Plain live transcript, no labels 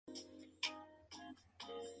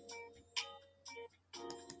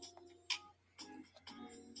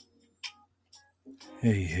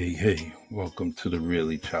Hey, welcome to the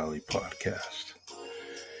Really Charlie podcast.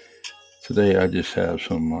 Today I just have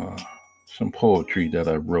some poetry that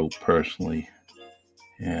I wrote personally,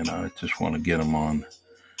 and I just want to get them on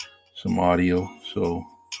some audio. So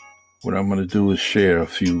what I'm going to do is share a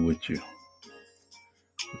few with you.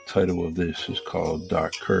 The title of this is called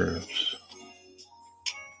Dark Curves.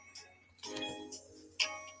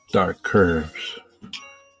 Dark curves.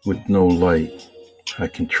 With no light, I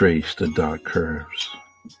can trace the dark curves.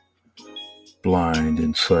 Blind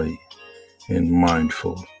in sight and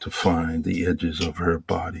mindful to find the edges of her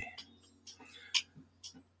body.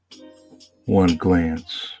 One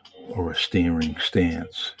glance or a staring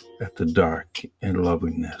stance at the dark and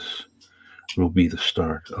loveliness will be the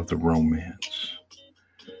start of the romance.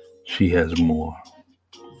 She has more.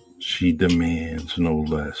 She demands no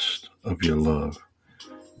less of your love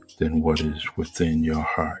than what is within your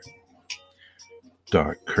heart.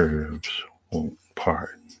 Dark curves won't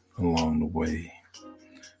part along the way.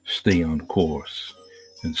 Stay on course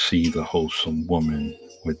and see the wholesome woman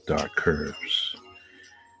with dark curves.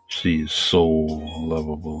 She is so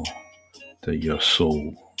lovable that your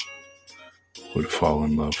soul would fall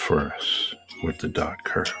in love first with the dark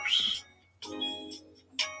curves.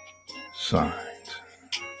 Signed,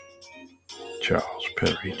 Charles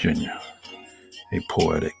Perry Jr., a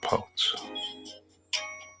poetic poet.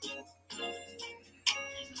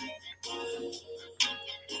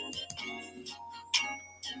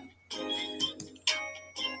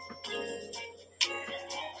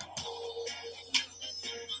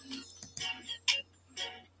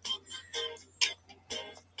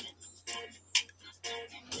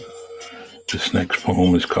 This next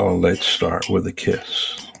poem is called Let's Start with a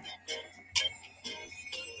Kiss.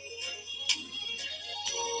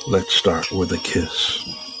 Let's start with a kiss.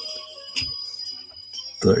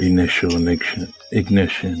 The initial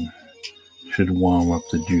ignition should warm up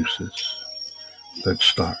the juices. Let's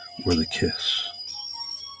start with a kiss.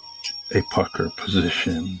 A pucker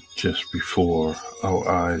position just before our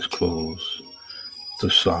eyes close.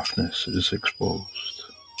 The softness is exposed.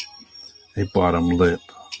 A bottom lip.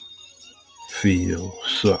 Feel,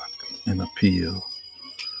 suck, and appeal.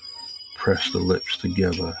 Press the lips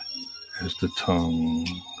together as the tongue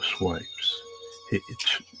swipes.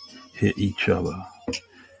 Hit each other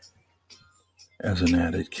as an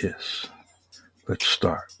added kiss. Let's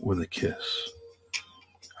start with a kiss.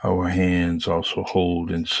 Our hands also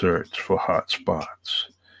hold in search for hot spots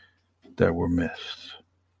that were missed.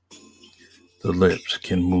 The lips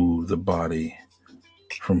can move the body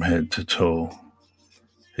from head to toe.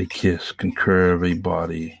 A kiss can curve a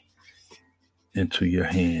body into your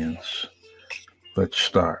hands. Let's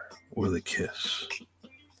start with a kiss.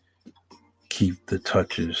 Keep the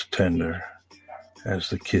touches tender as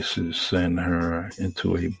the kisses send her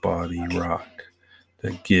into a body rock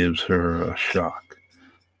that gives her a shock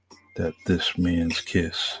that this man's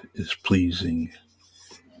kiss is pleasing.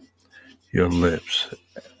 Your lips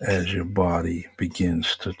as your body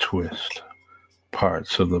begins to twist.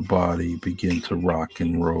 Parts of the body begin to rock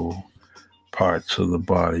and roll. Parts of the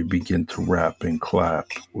body begin to rap and clap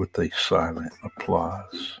with a silent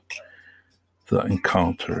applause. The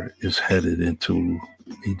encounter is headed into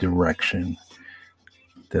a direction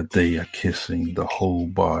that they are kissing the whole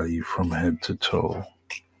body from head to toe.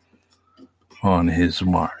 On his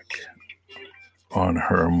mark, on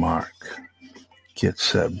her mark, get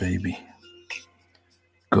set, baby.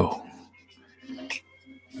 Go.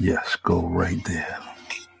 Yes, go right there.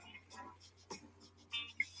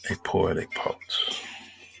 A poetic poet.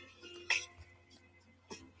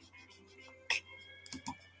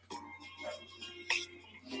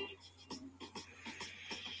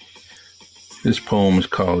 This poem is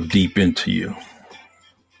called Deep Into You.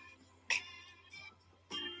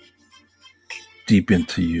 Deep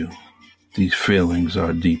into you. These feelings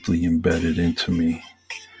are deeply embedded into me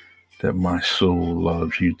that my soul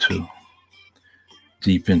loves you too.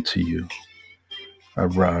 Deep into you. I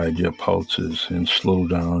ride your pulses and slow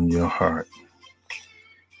down your heart.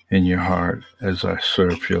 In your heart as I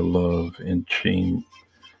surf your love and chain.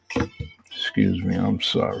 Excuse me, I'm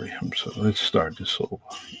sorry. Let's start this over.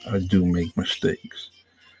 I do make mistakes,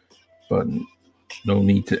 but no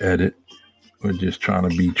need to edit. We're just trying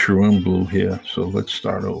to be true and blue here, so let's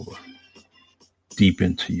start over. Deep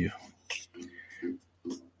into you.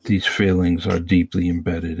 These feelings are deeply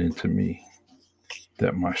embedded into me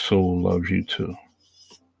that my soul loves you too.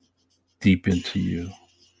 Deep into you.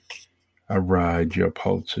 I ride your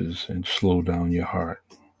pulses and slow down your heart.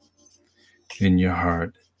 In your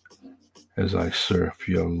heart as I surf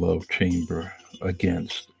your love chamber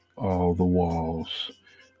against all the walls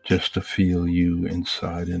just to feel you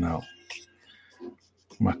inside and out.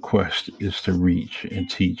 My quest is to reach and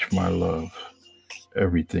teach my love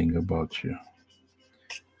everything about you.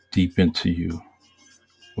 Deep into you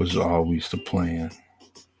was always the plan.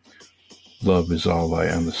 Love is all I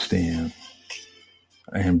understand.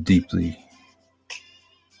 I am deeply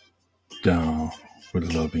down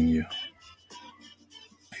with loving you.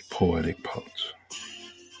 A poetic pulse.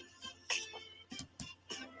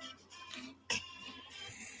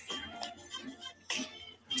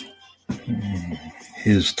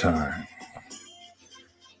 His time.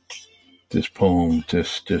 This poem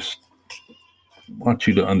just wants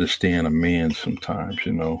you to understand a man sometimes,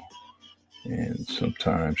 and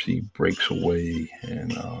sometimes he breaks away,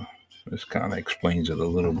 and this kind of explains it a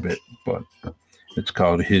little bit, but it's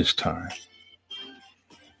called His Time.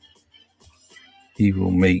 He will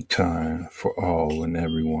make time for all and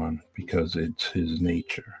everyone because it's his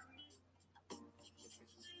nature.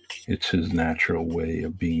 It's his natural way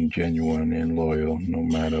of being genuine and loyal no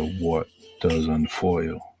matter what does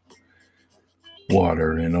unfoil.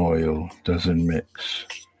 Water and oil doesn't mix,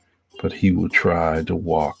 but he will try to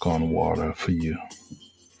walk on water for you.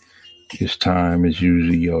 His time is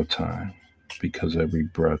usually your time because every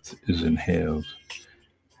breath is inhaled.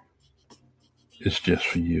 It's just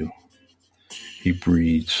for you. He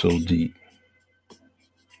breathes so deep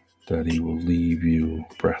that he will leave you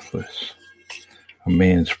breathless. A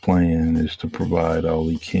man's plan is to provide all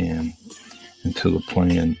he can until the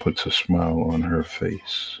plan puts a smile on her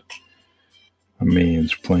face. A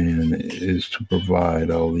man's plan is to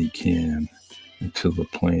provide all he can until the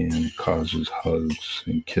plan causes hugs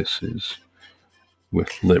and kisses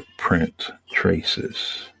with lip print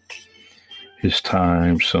traces. His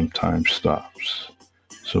time sometimes stops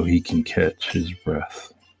so he can catch his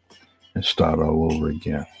breath and start all over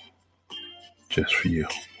again, just for you.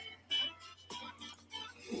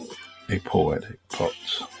 A poetic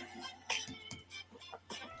pulse.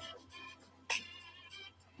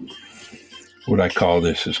 What I call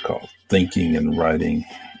this is called thinking and writing.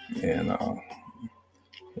 And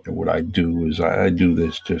what I do is I do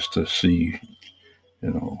this just to see,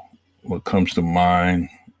 what comes to mind,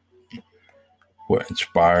 what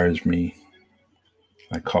inspires me.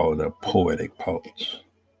 I call it a poetic pulse,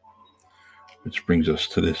 which brings us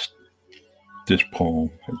to this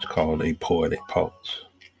poem. It's called A Poetic Pulse.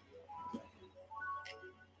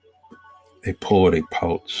 A poetic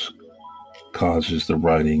pulse causes the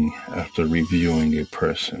writing after reviewing a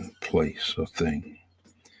person, place, or thing.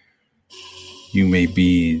 You may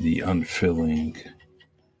be the unfilling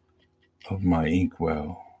of my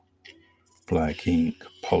inkwell, black ink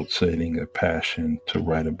pulsating a passion to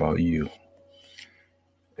write about you.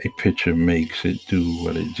 A picture makes it do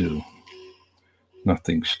what it do.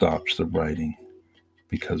 Nothing stops the writing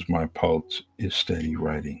because my pulse is steady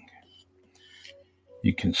writing.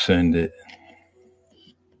 You can send it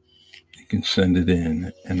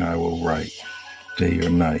in and I will write day or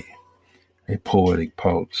night. A poetic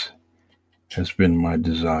pulse has been my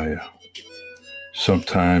desire,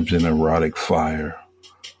 sometimes an erotic fire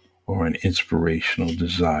or an inspirational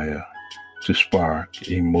desire to spark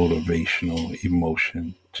a motivational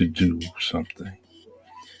emotion to do something.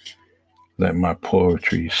 Let my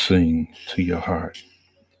poetry sing to your heart,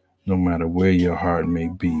 no matter where your heart may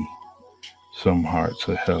be. Some hearts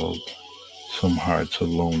are held, some hearts are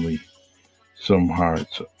lonely, some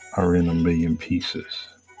hearts are in a million pieces.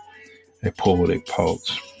 A poetic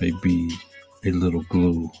pulse may be a little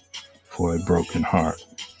glue for a broken heart.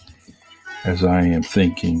 As I am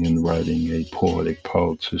thinking and writing, a poetic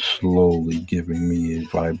pulse is slowly giving me a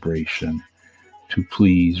vibration to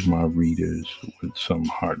please my readers with some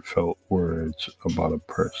heartfelt words about a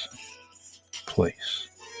person, place,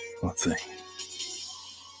 or thing.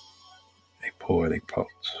 A poetic pulse.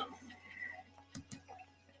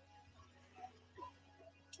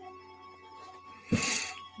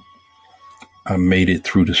 I made it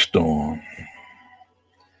through the storm.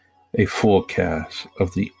 A forecast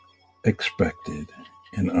of the expected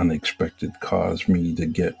and unexpected caused me to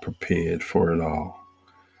get prepared for it all.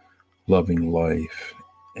 Loving life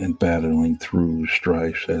and battling through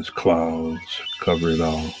strifes as clouds cover it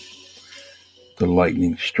all. The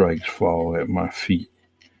lightning strikes fall at my feet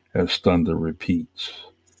as thunder repeats.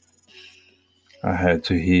 I had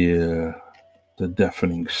to hear the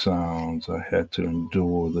deafening sounds. I had to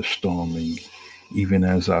endure the storming, even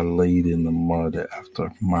as I laid in the mud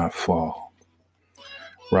after my fall.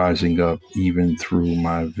 Rising up even through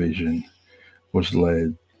my vision was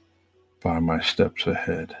led by my steps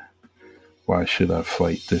ahead. Why should I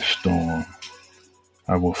fight this storm?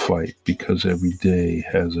 I will fight because every day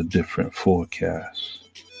has a different forecast.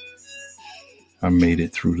 I made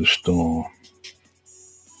it through the storm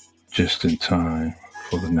just in time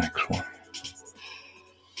for the next one.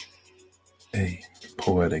 A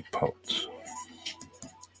poetic pulse.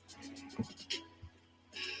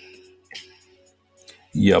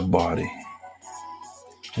 Your body.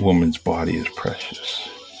 Woman's body is precious,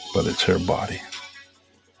 but it's her body.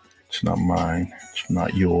 It's not mine. It's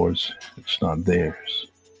not yours. It's not theirs.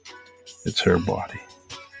 It's her body.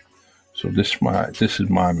 So this is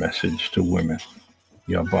my message to women.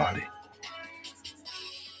 Your body.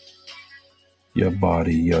 Your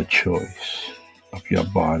body, your choice of your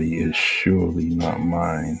body is surely not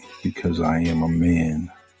mine because I am a man.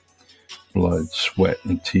 Blood, sweat,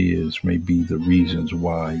 and tears may be the reasons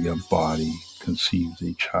why your body conceives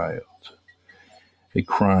a child. A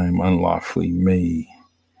crime unlawfully may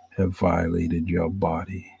have violated your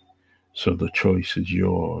body. So the choice is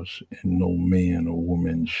yours, and no man or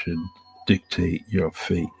woman should dictate your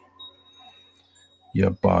fate.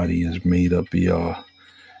 Your body is made up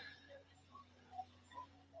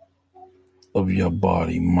of your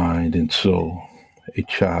body, mind, and soul. A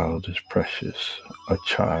child is precious. A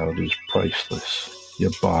child is priceless.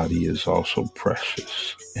 Your body is also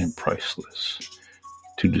precious and priceless.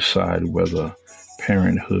 To decide whether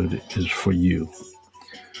parenthood is for you.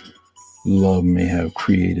 Love may have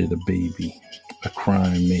created a baby. A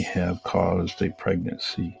crime may have caused a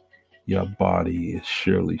pregnancy. Your body is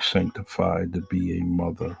surely sanctified to be a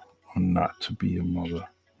mother or not to be a mother.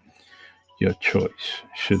 Your choice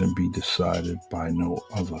shouldn't be decided by no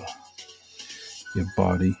other. Your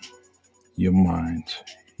body, your mind,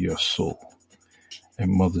 your soul. A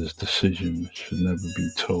mother's decision should never be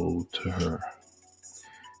told to her.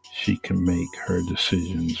 She can make her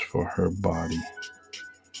decisions for her body.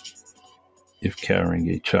 If carrying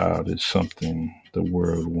a child is something the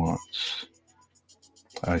world wants,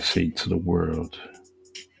 I say to the world,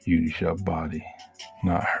 use your body,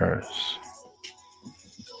 not hers.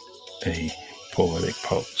 A poetic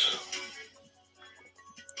pulse.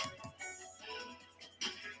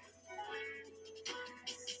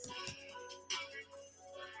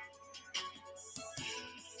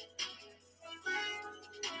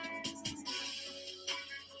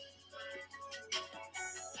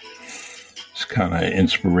 It's kind of an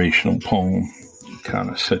inspirational poem. Kind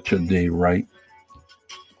of set your day right.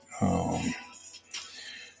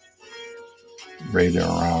 Right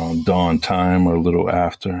around dawn time or a little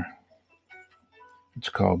after. It's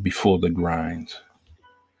called Before the Grind.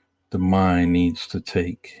 The mind needs to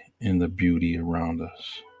take in the beauty around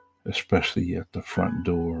us, especially at the front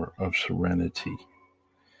door of serenity.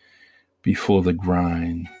 Before the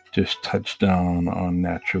grind, just touch down on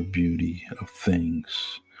natural beauty of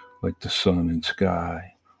things like the sun and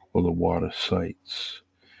sky or the water sights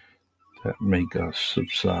that make us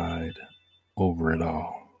subside over it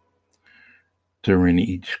all. During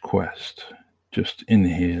each quest, just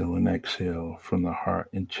inhale and exhale from the heart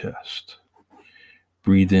and chest.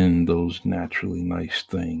 Breathe in those naturally nice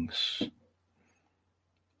things.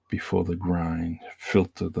 Before the grind,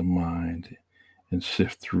 filter the mind and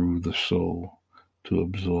sift through the soul to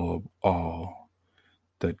absorb all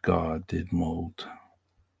that God did mold.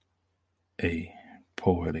 A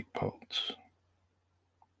poetic pulse.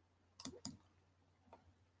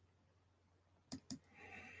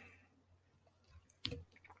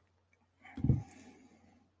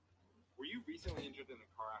 Were you recently injured in a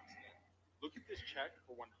car accident? Look at this check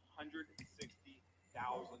for $160,000.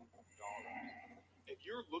 If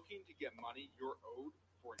you're looking to get money you're owed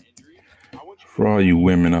for an injury, I want you to... For all you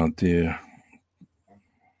women out there,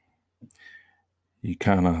 you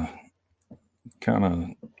kind of,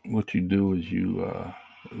 what you do is you a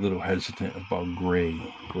little hesitant about gray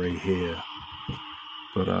hair,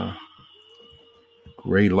 but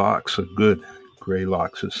gray locks are good. Gray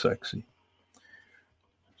locks are sexy.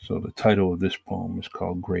 So the title of this poem is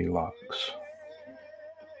called Gray Locks.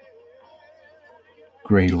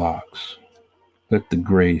 Gray locks. Let the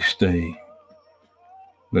gray stay.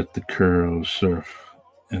 Let the curls surf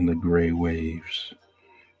in the gray waves.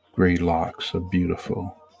 Gray locks are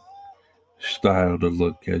beautiful. Style the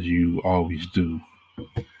look as you always do.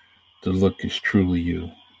 The look is truly you.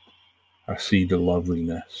 I see the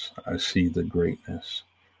loveliness. I see the greatness.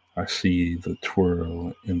 I see the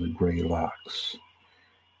twirl in the gray locks.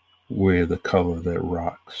 Wear the color that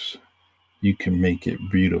rocks. You can make it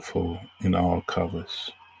beautiful in all colors.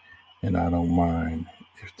 And I don't mind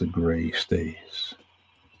if the gray stays.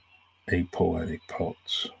 A poetic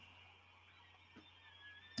pulse.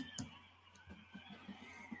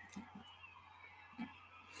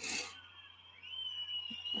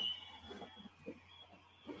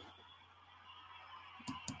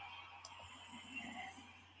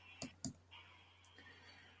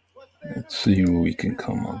 Let's see what we can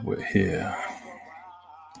come up with here.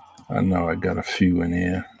 I know I got a few in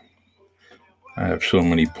here. I have so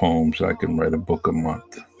many poems I can write a book a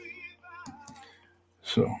month.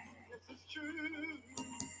 So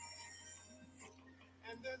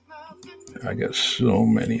I got so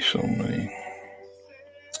many.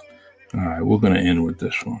 All right, we're going to end with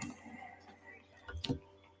this one.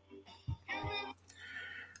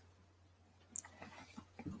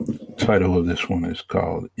 The title of this one is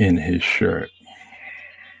called In His Shirt.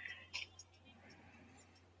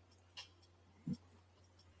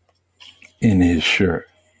 In his shirt,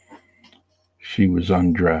 she was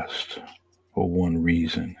undressed for one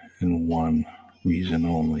reason and one reason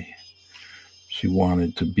only. She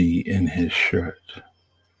wanted to be in his shirt.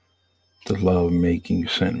 The love making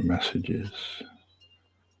sent messages.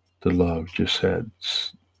 The love just said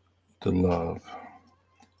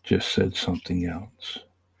something else.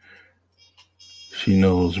 She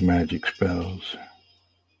knows magic spells,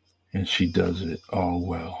 and she does it all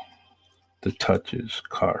well. The touches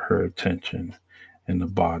caught her attention, and the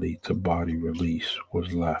body-to-body release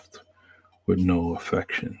was left with no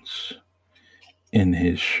affections. In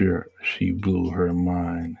his shirt, she blew her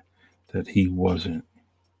mind that he wasn't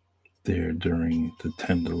there during the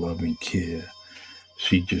tender loving care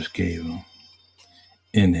she just gave him.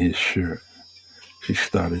 In his shirt, she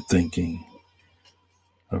started thinking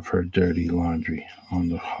of her dirty laundry on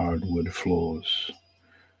the hardwood floors.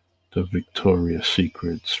 The Victoria's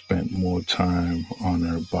Secret spent more time on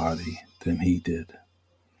her body than he did.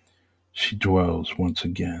 She dwells once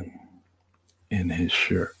again in his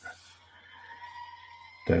shirt,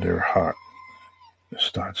 that her heart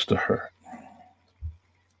starts to hurt.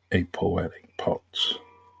 A poetic pulse.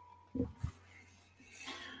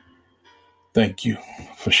 Thank you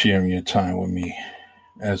for sharing your time with me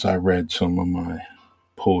as I read some of my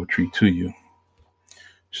poetry to you.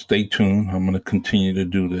 Stay tuned. I'm going to continue to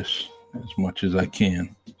do this as much as I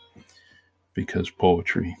can because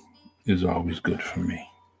poetry is always good for me.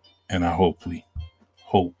 And I hope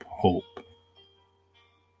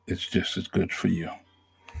it's just as good for you.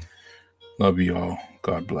 Love you all.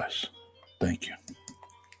 God bless. Thank you.